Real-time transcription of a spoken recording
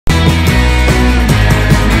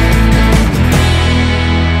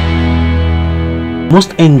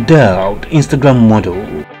Most endowed Instagram model.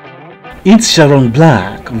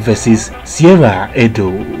 Itzsharonblack versus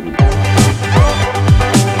Edoh.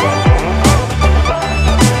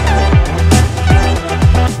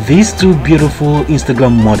 These two beautiful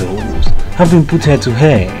Instagram models have been put head to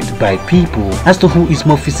head by people as to who is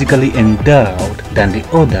more physically endowed than the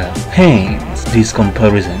other, hence this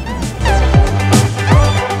comparison.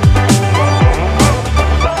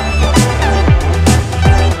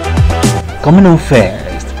 Coming on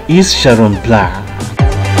first is Itzsharonblack.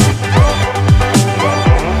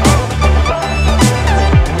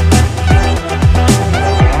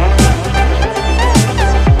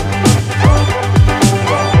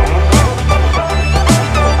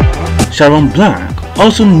 Itzsharonblack,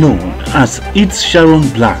 also known as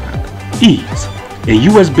Itzsharonblack, is a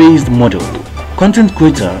US-based model, content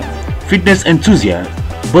creator, fitness enthusiast,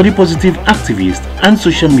 body positive activist, and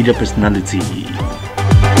social media personality.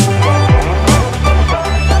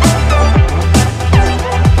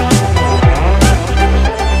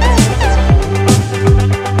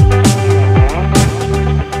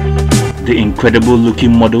 The incredible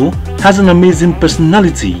looking model has an amazing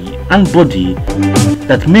personality and body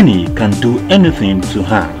that many can do anything to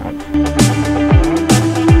have.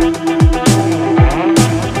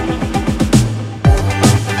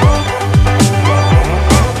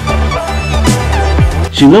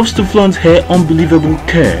 She loves to flaunt her unbelievable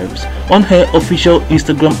curves on her official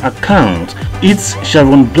Instagram account,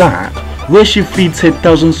 Itzsharonblack, where she feeds her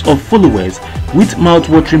thousands of followers with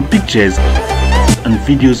mouth-watering pictures and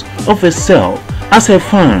videos of herself as her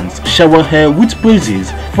fans shower her with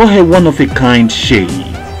praises for her one-of-a-kind shape.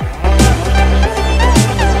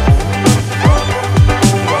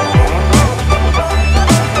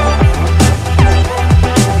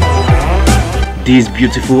 This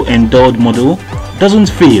beautiful endowed model doesn't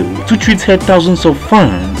fail to treat her thousands of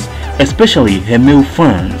fans, especially her male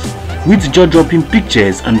fans, with jaw-dropping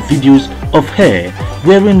pictures and videos of her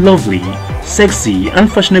wearing lovely, sexy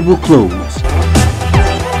and fashionable clothes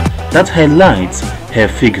that highlights her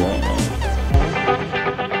figure.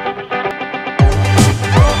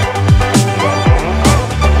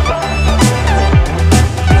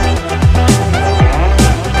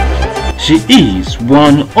 She is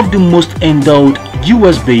one of the most endowed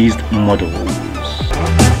US-based models.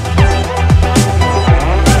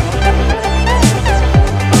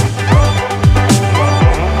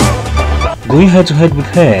 Going head to head with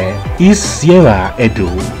her is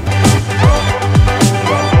Edoh.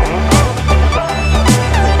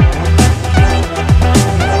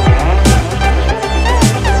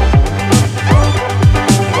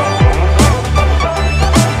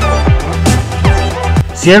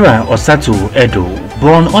 Sierra Osato Edoh,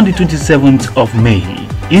 born on the 27th of May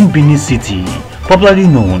in Benin City, popularly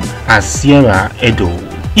known as Sierra Edoh,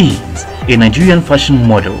 is a Nigerian fashion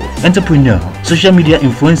model, entrepreneur, social media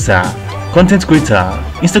influencer, content creator,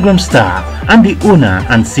 Instagram star, and the owner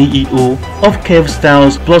and CEO of Curvy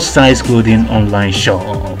Styles plus-size clothing online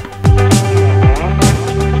shop.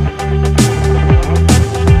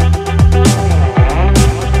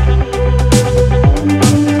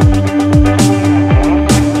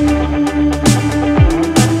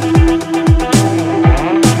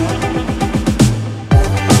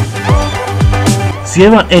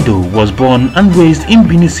 Sierra Edoh was born and raised in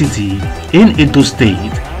Benin City in Edo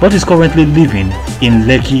State, but is currently living in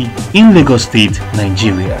Lekki in Lagos State,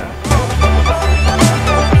 Nigeria.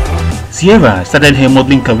 Sierra started her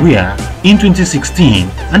modeling career in 2016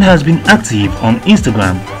 and has been active on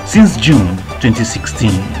Instagram since June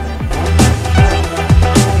 2016.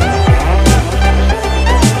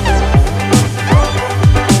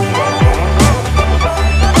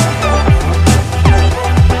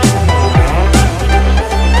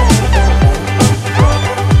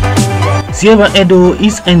 Sierra Edoh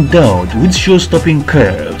is endowed with show-stopping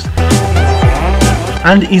curves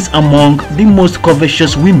and is among the most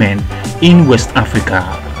curvaceous women in West Africa.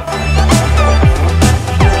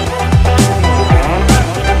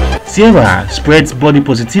 Sierra spreads body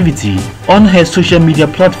positivity on her social media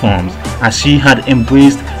platforms as she had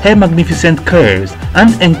embraced her magnificent curves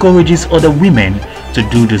and encourages other women to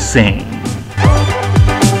do the same.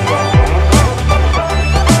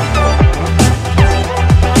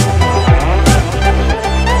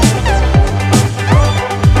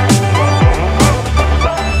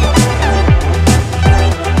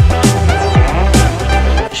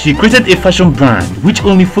 She created a fashion brand which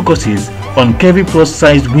only focuses on curvy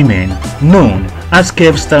plus-sized women, known as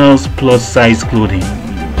Curvy Styles plus-size clothing.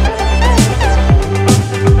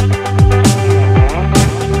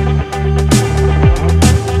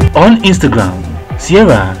 On Instagram,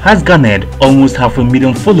 Sierra has garnered almost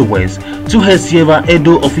 500,000 followers to her Sierra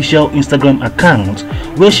Edoh official Instagram account,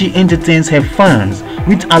 where she entertains her fans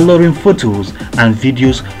with alluring photos and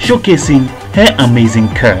videos showcasing her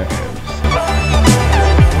amazing curves.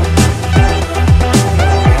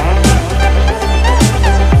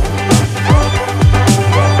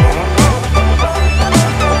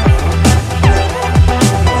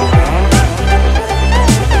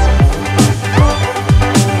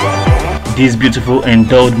 This beautiful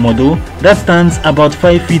endowed model that stands about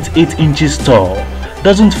 5 feet 8 inches tall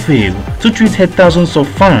doesn't fail to treat her thousands of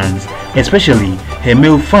fans, especially her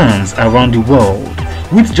male fans around the world,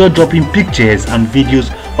 with jaw-dropping pictures and videos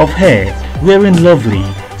of her wearing lovely,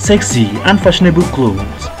 sexy and fashionable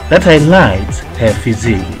clothes that highlight her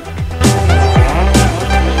physique.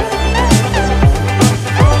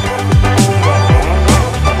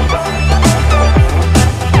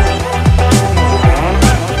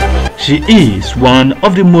 She is one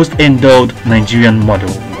of the most endowed Nigerian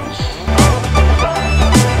models.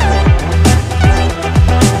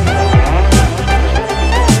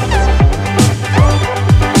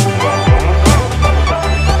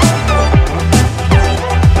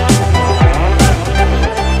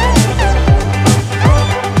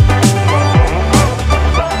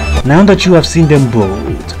 Now that you have seen them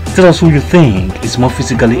both, tell us who you think is more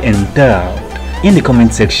physically endowed in the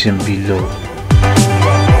comment section below.